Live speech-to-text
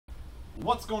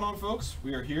What's going on, folks?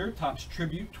 We are here, Topps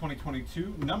Tribute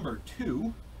 2022, number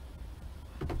 2.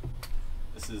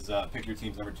 This is Pick Your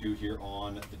Teams number 2 here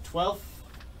on the 12th.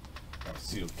 Got a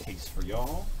sealed case for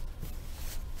y'all.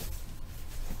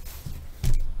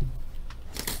 Open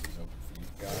for you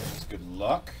guys. Good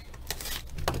luck.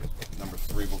 Number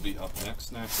 3 will be up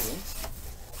next, naturally.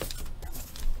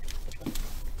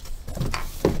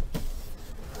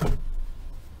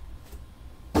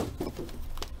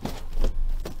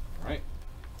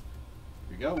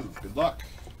 Go. Good luck.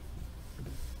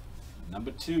 Number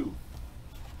 2.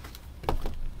 Go.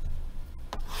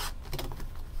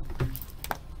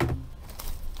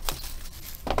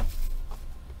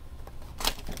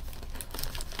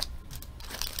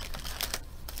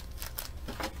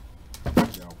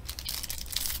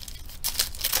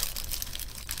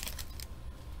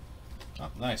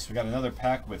 Oh, nice. We got another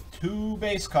pack with 2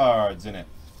 base cards in it.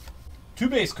 2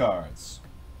 base cards.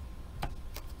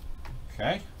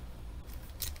 Okay.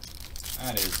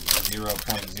 That is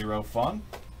 0.0 fun.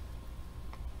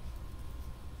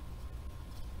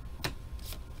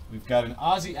 We've got an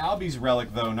Ozzy Albies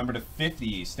relic, though, number to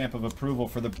 50. Stamp of approval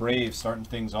for the Braves, starting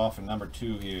things off in number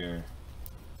 2 here.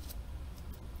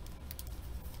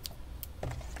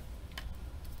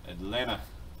 Atlanta.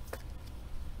 I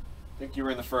think you were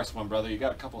in the first one, brother. You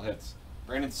got a couple hits.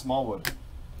 Brandon Smallwood.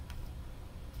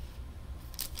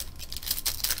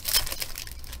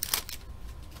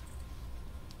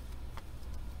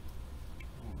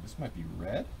 Might be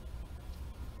red,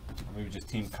 or maybe just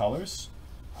team colors.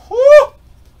 Whoo!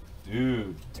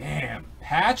 Dude, damn.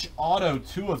 Patch auto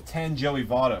 2 of 10 Joey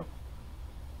Votto.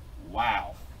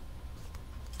 Wow.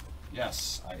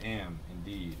 Yes, I am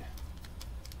indeed.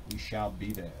 We shall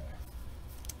be there.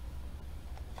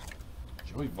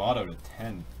 Joey Votto to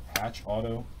 10. Patch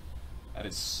auto. That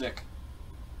is sick.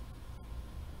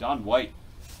 Don White.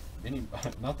 Mini,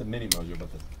 not the mini mojo, but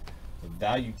the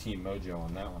value team mojo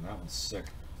on that one. That one's sick.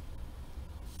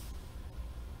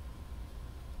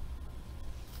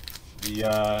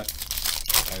 I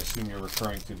assume you're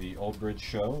referring to the Old Bridge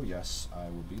show. Yes, I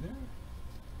will be there.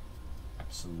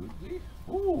 Absolutely.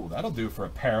 Ooh, that'll do for a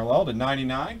parallel to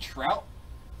 99. Trout.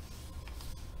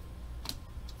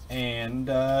 And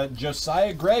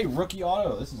Josiah Gray, rookie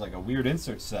auto. This is like a weird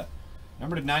insert set.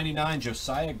 Number to 99,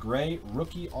 Josiah Gray,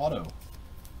 rookie auto.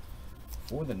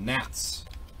 For the Nats.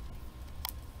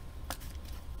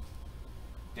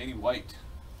 Danny White.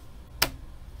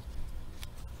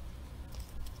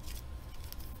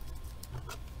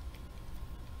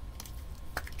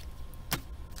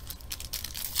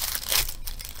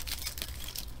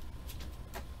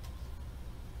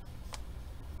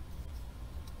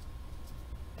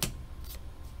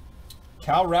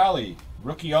 Cal Raleigh,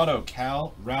 rookie auto,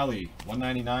 Cal Raleigh,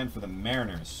 199 for the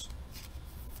Mariners.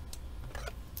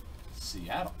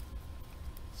 Seattle.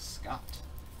 Scott.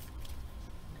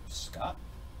 Scott.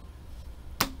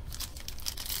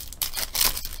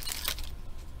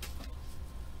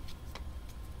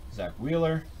 Zach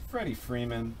Wheeler, Freddie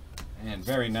Freeman, and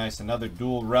very nice, another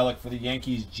dual relic for the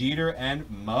Yankees, Jeter and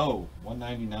Mo,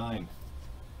 199.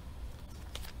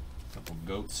 Couple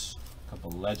goats,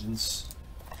 couple legends.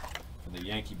 For the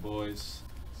Yankee boys.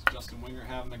 Does Justin Winger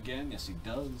have him again? Yes, he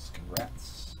does.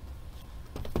 Congrats.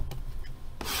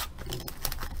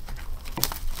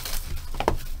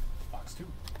 Box 2.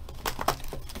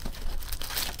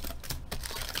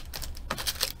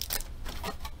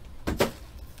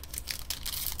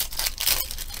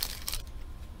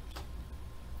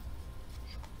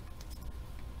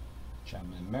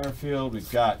 Chapman Merrifield.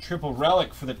 We've got triple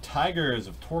relic for the Tigers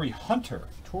of Torrey Hunter.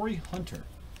 Torrey Hunter.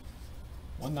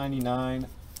 199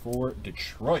 for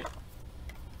Detroit.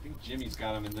 I think Jimmy's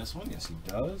got him in this one. Yes, he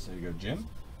does. There you go, Jim.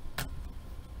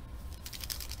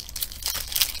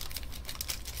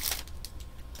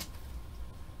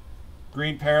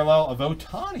 Green parallel of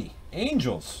Ohtani.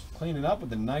 Angels. Cleaning up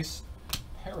with the nice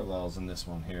parallels in this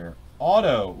one here.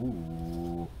 Auto.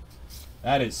 Ooh.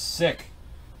 That is sick.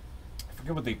 I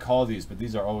forget what they call these, but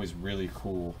these are always really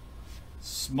cool.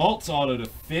 Smoltz auto to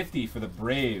 50 for the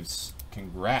Braves.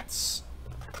 Congrats.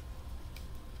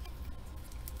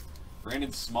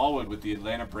 Brandon Smallwood with the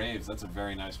Atlanta Braves. That's a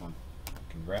very nice one.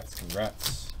 Congrats,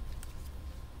 congrats.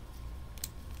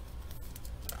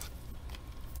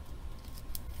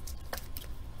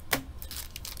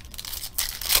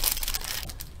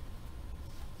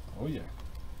 Oh, yeah.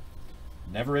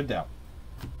 Never in doubt.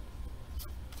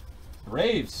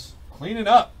 Braves, clean it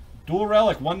up. Dual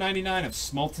relic, 199 of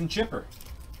Smoltz and Chipper.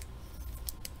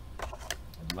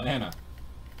 Atlanta.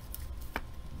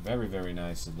 Very, very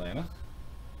nice, Atlanta.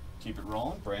 Keep it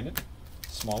rolling, Brandon.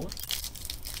 Smallwood.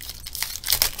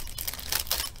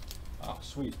 Oh,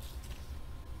 sweet.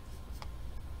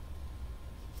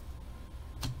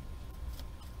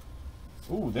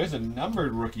 Ooh, there's a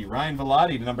numbered rookie. Ryan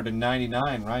Velotti, number to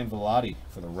 99. Ryan Velotti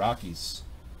for the Rockies.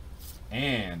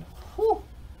 And, whew,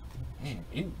 man,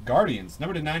 in Guardians,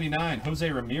 number to 99.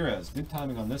 Jose Ramirez. Good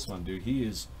timing on this one, dude. He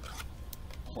is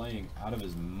playing out of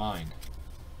his mind.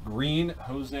 Green,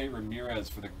 Jose Ramirez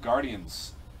for the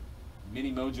Guardians.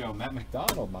 Mini Mojo, Matt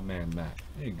McDonald, my man, Matt.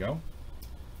 There you go.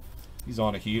 He's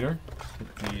on a heater.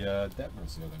 Hit the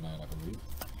Detmers the other night, I believe.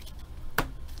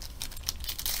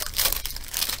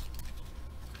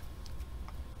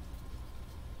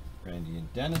 Randy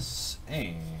and Dennis.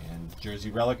 And Jersey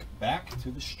Relic back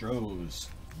to the Stros.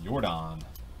 Jordan.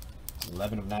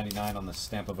 11 of 99 on the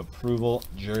stamp of approval.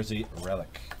 Jersey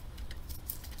Relic.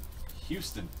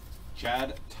 Houston.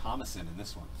 Chad Thomason in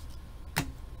this one.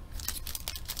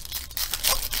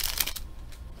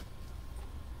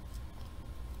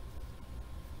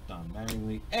 Don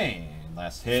Mattingly. And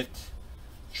last hit.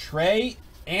 Trey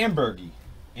Ambergi.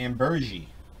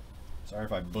 Sorry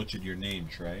if I butchered your name,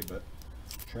 Trey, but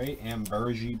Trey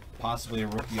Ambergi, possibly a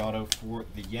rookie auto for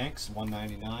the Yanks,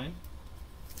 199.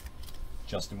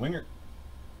 Justin Winger,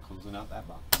 closing out that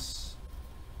box.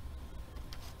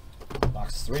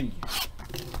 Box 3.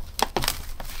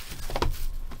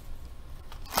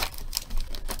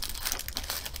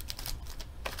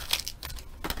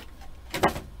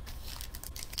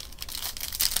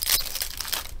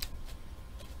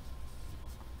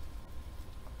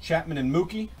 Chapman and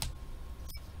Mookie.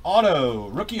 Auto,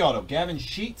 rookie auto, Gavin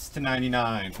Sheets to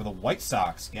 99 for the White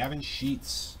Sox. Gavin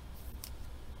Sheets.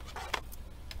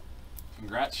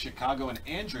 Congrats, Chicago and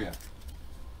Andrea.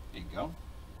 There you go.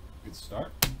 Good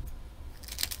start.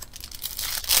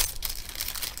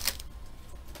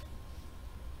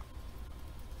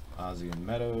 Ozzie and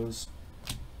Meadows.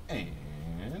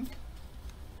 And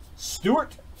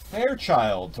Stuart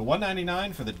Fairchild to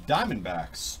 199 for the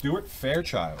Diamondbacks. Stuart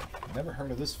Fairchild. Never heard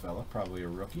of this fella. Probably a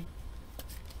rookie.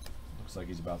 Looks like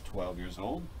he's about 12 years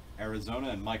old. Arizona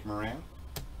and Mike Moran.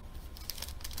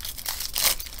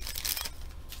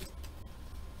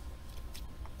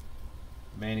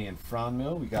 Manny and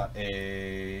Franmil. We got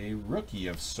a rookie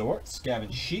of sorts.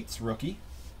 Gavin Sheets, rookie.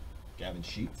 Gavin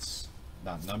Sheets,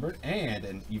 not numbered. And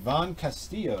an Ivan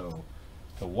Castillo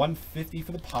to 150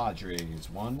 for the Padres.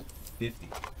 150.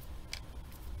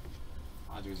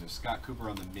 Padres are Scott Cooper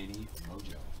on the Mini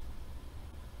Mojo.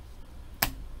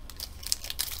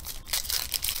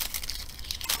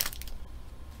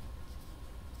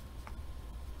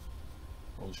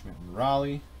 Goldschmidt and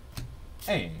Raleigh.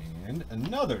 And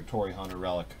another Torrey Hunter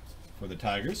relic for the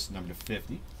Tigers, number to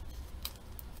 50.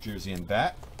 Jersey and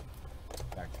bat.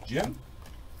 Back to Jim.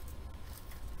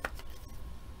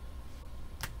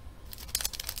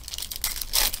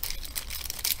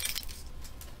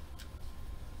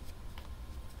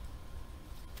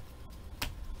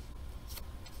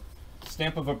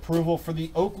 Stamp of approval for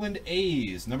the Oakland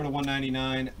A's, number to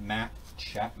 199, Matt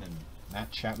Chapman.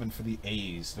 Matt Chapman for the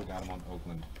A's. Still got him on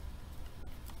Oakland.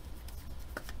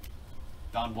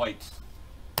 Don White.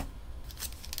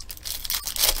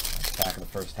 Nice pack of the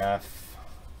first half.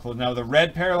 Closing out with a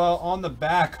red parallel on the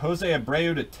back. Jose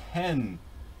Abreu to 10.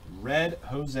 Red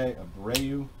Jose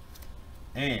Abreu.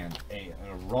 And an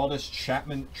Aroldis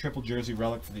Chapman triple jersey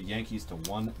relic for the Yankees to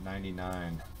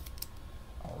 199.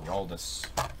 Aroldis.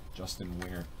 Justin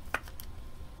Winger.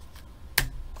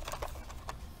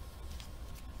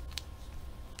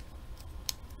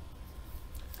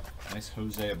 Nice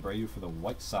Jose Abreu for the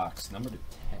White Sox, number to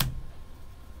 10.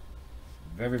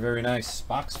 Very, very nice.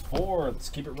 Box 4. Let's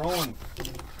keep it rolling.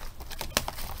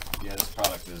 Yeah, this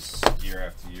product is year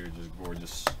after year just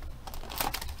gorgeous.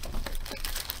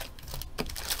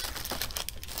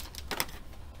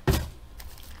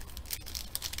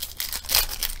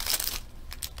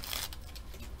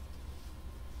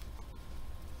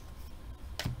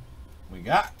 We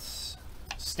got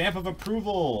stamp of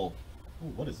approval. Ooh,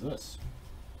 what is this?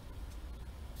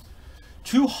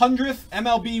 200th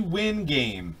MLB win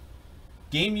game.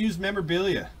 Game used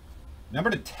memorabilia. Number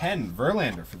to 10,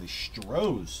 Verlander for the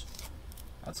Stros.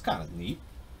 That's kind of neat.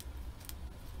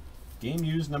 Game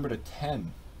used number to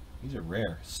 10. These are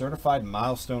rare. Certified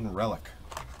milestone relic.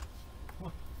 Huh.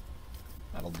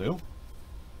 That'll do.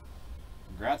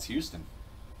 Congrats, Houston.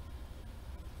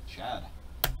 Chad.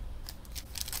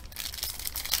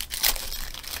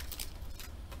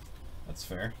 That's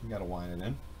fair. You gotta wine it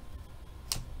in.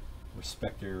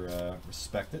 Respect your,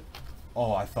 respect it.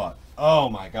 Oh, I thought, oh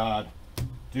my God.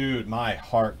 Dude, my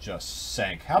heart just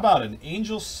sank. How about an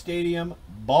Angel Stadium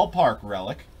ballpark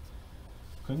relic?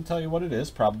 Couldn't tell you what it is.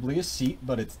 Probably a seat,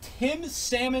 but it's Tim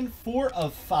Salmon 4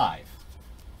 of 5.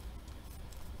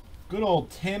 Good old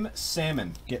Tim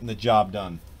Salmon getting the job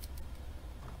done.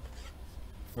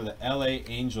 for the LA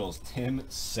Angels, Tim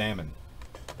Salmon.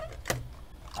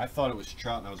 I thought it was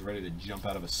Trout and I was ready to jump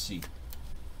out of a seat.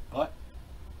 But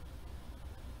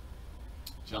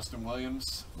Justin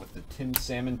Williams with the Tim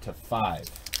Salmon /5.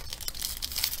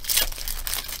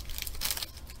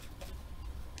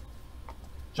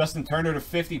 Justin Turner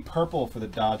 /50 purple for the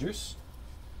Dodgers.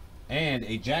 And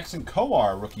a Jackson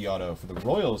Kowar rookie auto for the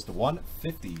Royals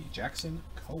 /150. Jackson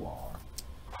Kowar.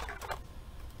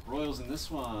 Royals in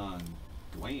this one.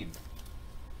 Dwayne.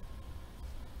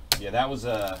 Yeah, that was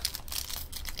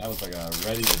like a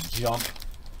ready to jump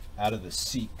out of the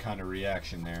seat kind of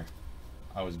reaction there.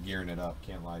 I was gearing it up,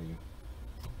 can't lie to you.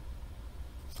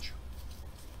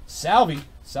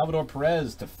 Salvador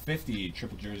Perez /50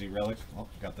 triple jersey relic. Oh,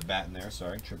 got the bat in there,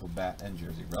 sorry. Triple bat and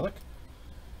jersey relic.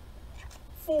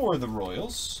 For the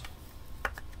Royals.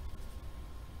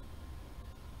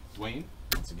 Dwayne,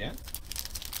 once again.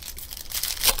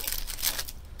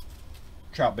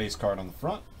 Trout base card on the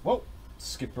front. Whoa,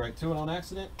 skipped right to it on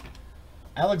accident.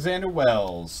 Alexander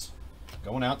Wells.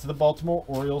 Going out to the Baltimore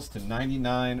Orioles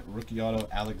 /99 rookie auto,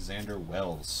 Alexander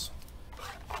Wells.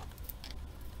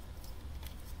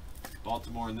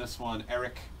 Baltimore in this one,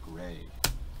 Eric Gray.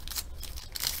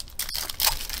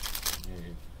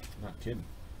 Hey, not kidding.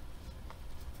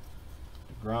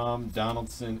 DeGrom,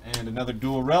 Donaldson, and another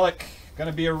dual relic.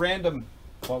 Gonna be a random.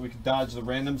 Thought we could dodge the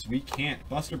randoms. We can't.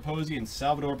 Buster Posey and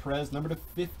Salvador Perez, number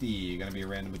 /50. Gonna be a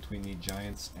random between the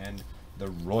Giants and the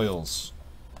Royals.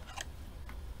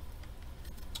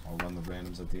 I'll run the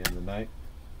randoms at the end of the night.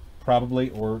 Probably,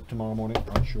 or tomorrow morning.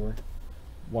 Unsure.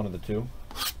 One of the two.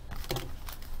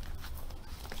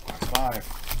 Box 5.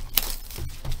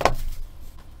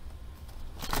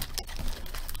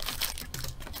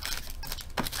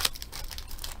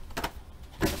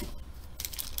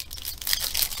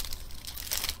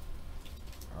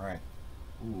 Alright.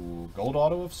 Ooh, gold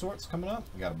auto of sorts coming up.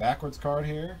 We got a backwards card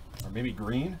here. Or maybe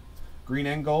green. Green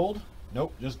and gold.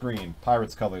 Nope, just green.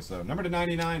 Pirates colors, though. Number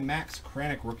 /99, Max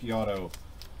Kranick rookie auto.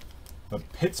 The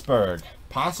Pittsburgh.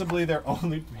 Possibly their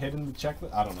only hit in the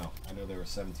checklist. I don't know. I know they were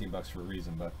 17 bucks for a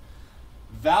reason, but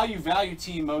value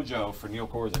team mojo for Neil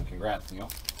Corzin. Congrats, Neil.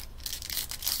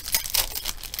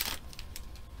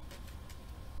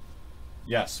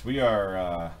 Yes, we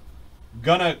are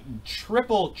gonna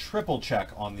triple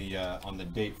check on the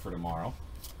date for tomorrow.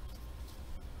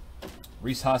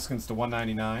 Reese Hoskins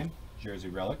 /199 jersey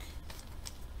relic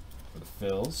for the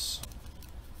Phils.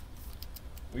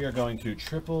 We are going to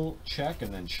triple check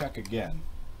and then check again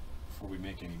before we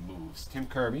make any moves. Tim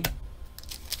Kirby.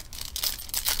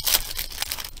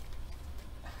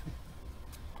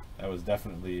 That was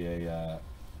definitely an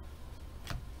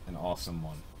awesome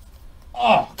one.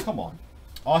 Oh, come on.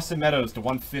 Austin Meadows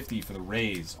 /150 for the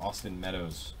Rays. Austin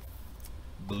Meadows.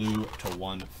 Blue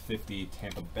 /150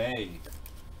 Tampa Bay.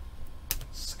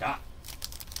 Scott.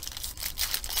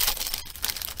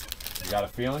 You got a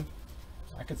feeling?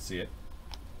 I could see it.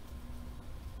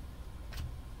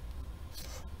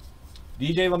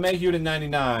 DJ LeMahieu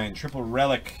 /99. Triple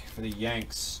relic for the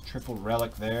Yanks. Triple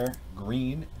relic there.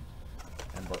 Green.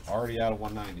 And we're already out of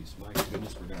 190s. My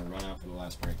goodness, we're going to run out for the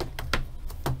last break.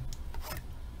 I'm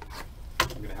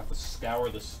going to have to scour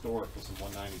the store for some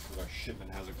 190s because our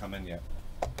shipment hasn't come in yet.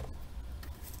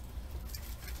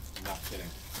 Not kidding.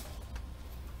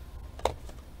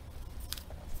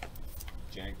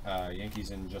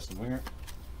 Yankees and Justin Winger.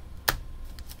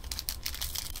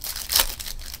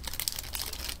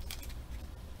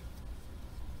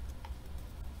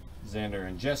 Xander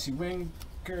and Jesse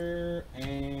Winker,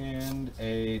 and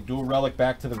a dual relic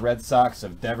back to the Red Sox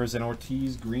of Devers and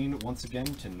Ortiz. Green once again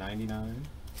 /99.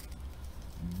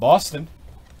 Boston.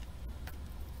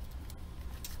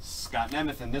 Scott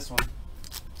Nemeth in this one.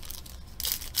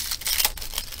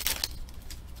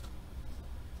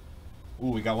 Ooh,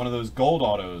 we got one of those gold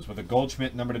autos with a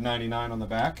Goldschmidt number /99 on the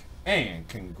back. And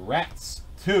congrats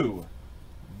to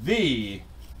the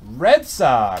Red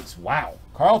Sox. Wow.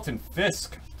 Carlton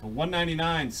Fisk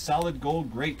 /199. Solid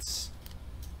gold greats.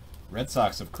 Red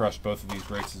Sox have crushed both of these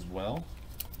greats as well.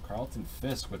 Carlton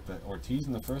Fisk with the Ortiz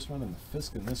in the first one and the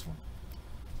Fisk in this one.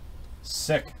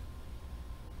 Sick.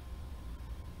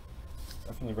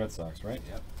 Definitely Red Sox, right?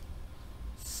 Yep.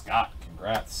 Scott,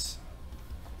 congrats.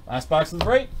 Last box of the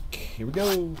break. Here we go.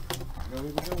 Here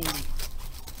we go.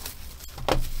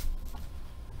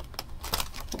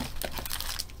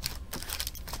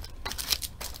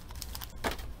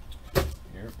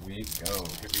 Here we go.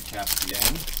 Hit recap at the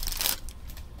end.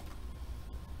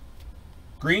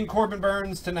 Green Corbin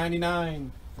Burns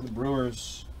 /99 for the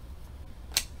Brewers.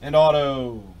 And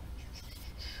auto.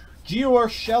 Gio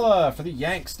Urshela for the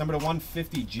Yanks. Number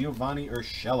 /150, Giovanni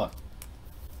Urshela.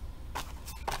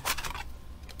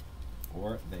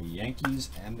 for the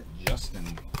Yankees and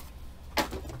Justin.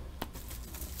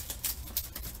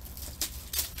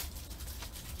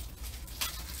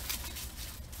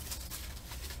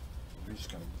 We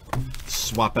just gotta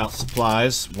swap out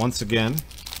supplies once again.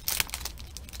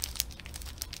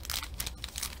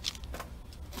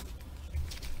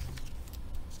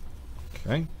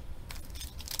 Okay.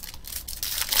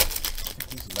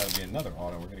 This is about to be another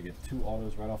auto. We're going to get 2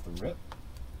 autos right off the rip.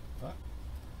 But,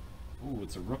 ooh,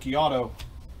 it's a rookie auto.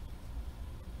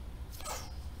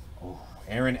 Oh,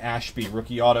 Aaron Ashby,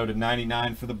 rookie auto to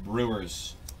 99 for the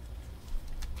Brewers.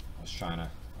 I was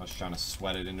trying to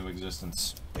sweat it into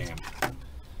existence. Damn.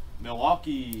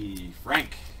 Milwaukee,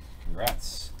 Frank.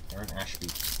 Congrats, Aaron Ashby.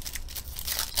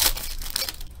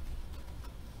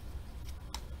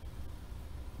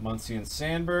 Muncy and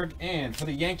Sandberg, and for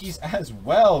the Yankees as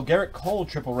well, Garrett Cole,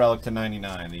 triple relic to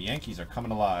 99. The Yankees are coming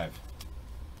alive.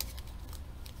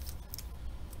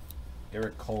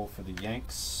 Garrett Cole for the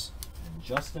Yanks and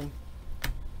Justin.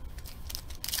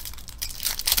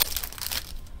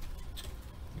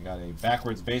 We got a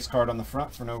backwards base card on the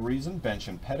front for no reason, Bench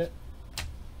and Pettit.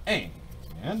 And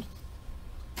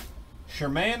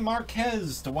Sherman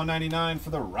Marquez to 199 for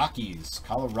the Rockies,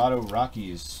 Colorado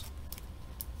Rockies.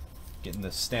 Getting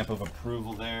the stamp of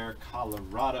approval there.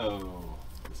 Colorado.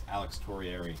 This Alex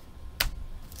Torrieri.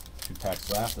 2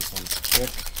 packs left. This one's thick.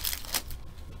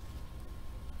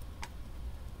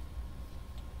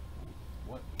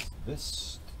 What is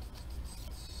this?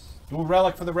 Dual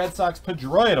relic for the Red Sox.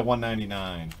 Pedroia to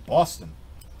 199. Boston.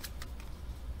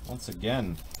 Once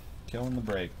again, killing the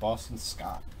break. Boston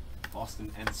Scott.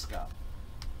 Boston and Scott.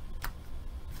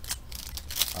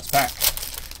 Last pack.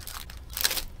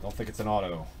 Don't think it's an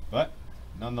auto. But,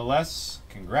 nonetheless,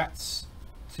 congrats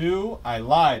to, I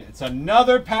lied, it's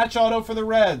another patch auto for the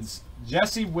Reds.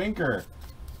 Jesse Winker,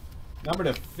 number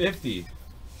to 50,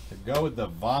 to go with the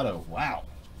Votto. Wow,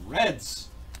 Reds,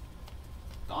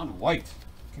 Don White,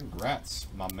 congrats,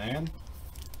 my man.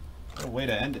 What a way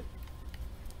to end it.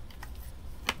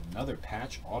 Another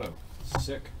patch auto,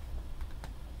 sick.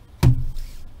 All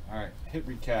right, hit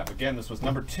recap. Again, this was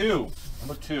number 2.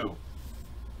 Number 2.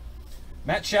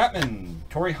 Matt Chapman,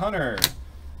 Torrey Hunter,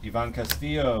 Ivan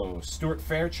Castillo, Stuart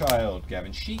Fairchild,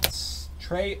 Gavin Sheets,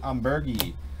 Trey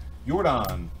Ambergi,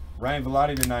 Jordan, Ryan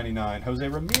Velotti to 99, Jose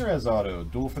Ramirez auto,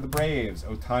 duel for the Braves,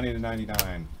 Ohtani to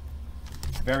 99.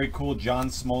 Very cool John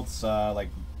Smoltz like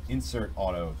insert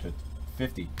auto to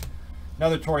 50.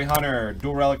 Another Torrey Hunter,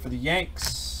 dual relic for the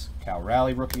Yanks, Cal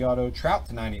Raleigh rookie auto, Trout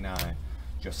to 99,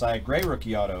 Josiah Gray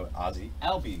rookie auto, Ozzie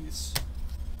Albies.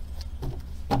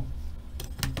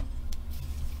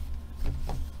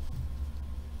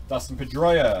 Dustin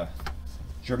Pedroia,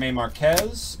 Jermaine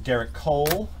Marquez, Garrett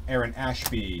Cole, Aaron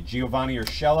Ashby, Giovanni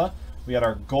Urshela. We had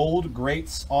our gold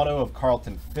greats auto of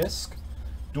Carlton Fisk,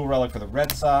 dual relic for the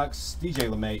Red Sox, DJ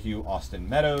LeMahieu, Austin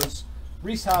Meadows,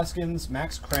 Rhys Hoskins,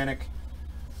 Max Kranick,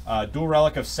 dual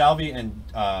relic of Salvi and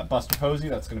Buster Posey.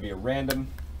 That's going to be a random.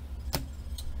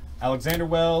 Alexander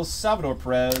Wells, Salvador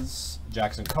Perez,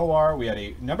 Jackson Kowar. We had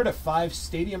a number to 5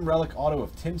 stadium relic auto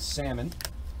of Tim Salmon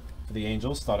for the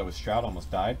Angels. Thought it was Stroud, almost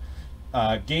died.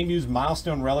 Game used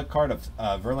milestone relic card of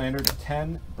Verlander to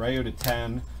 10, Breo to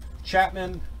 10,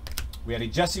 Chapman. We had a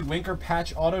Jesse Winker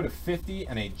patch auto to 50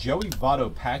 and a Joey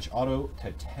Votto patch auto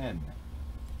to 10.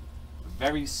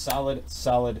 Very solid,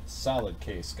 solid, solid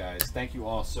case, guys. Thank you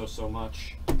all so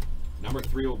much. Number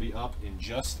 3 will be up in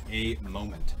just a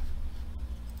moment.